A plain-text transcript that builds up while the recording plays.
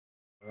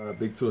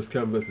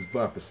BigTaurusCam versus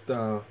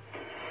Th3viperStyle.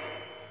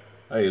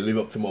 I ain't live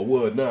up to my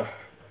word now.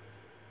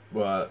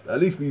 But at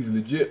least he's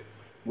legit.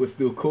 We're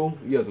still cool.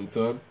 He hasn't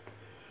turned.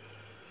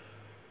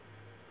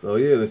 So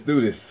yeah, let's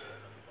do this.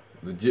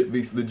 Legit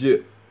beats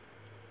legit.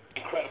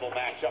 Incredible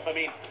matchup. I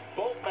mean,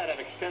 both men have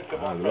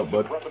extensive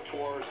offensive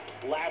repertoires,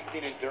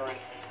 lasting endurance,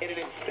 and an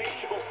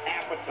insatiable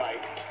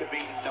appetite to be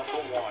 #1.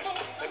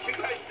 Have you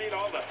guys seen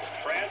all the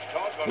trash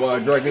talk on Well,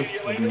 Dragon,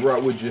 I'll be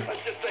right with you.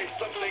 Let's just say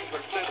some things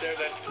are said there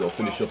that go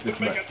finish up this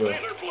match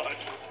first.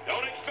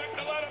 Don't expect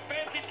a lot of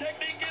fancy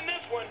technique in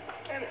this one.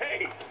 And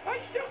hey, I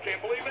still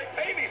can't believe they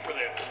pay me for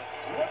this.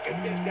 Look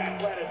at this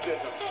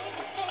athleticism.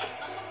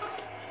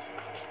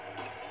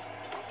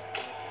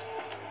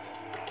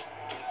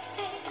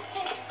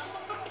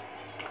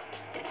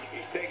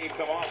 Taking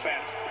some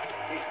offense.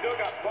 He's still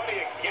got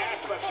plenty of gas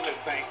left in his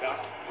tank, though.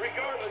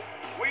 Regardless,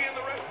 we and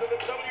the rest of the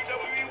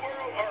WWE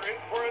world are in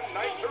for a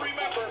night to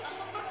remember.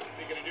 What's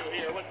he going to do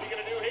here? What's he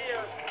going to do here?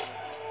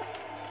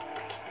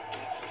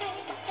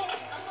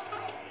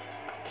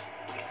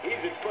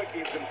 He's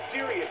inflicting some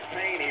serious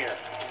pain here.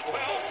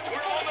 Well,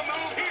 we're on the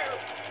move here.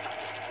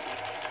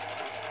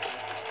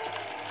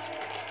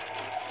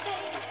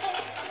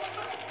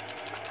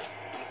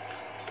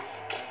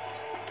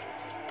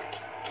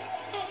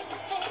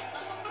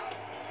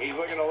 He's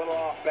looking a little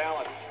off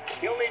balance.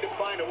 He'll need to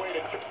find a way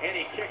to... And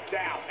he kicks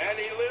out. And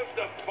he lives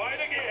to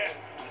fight again.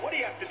 What do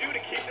you have to do to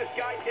keep this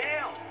guy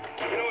down?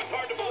 You know, it's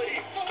hard to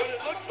believe, but it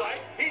looks like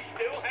he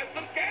still has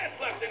some gas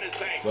left in his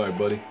tank. Sorry,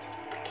 buddy.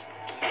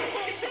 Look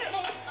at this.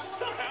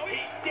 Somehow he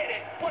did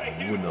it. What a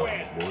huge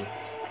win. Boy.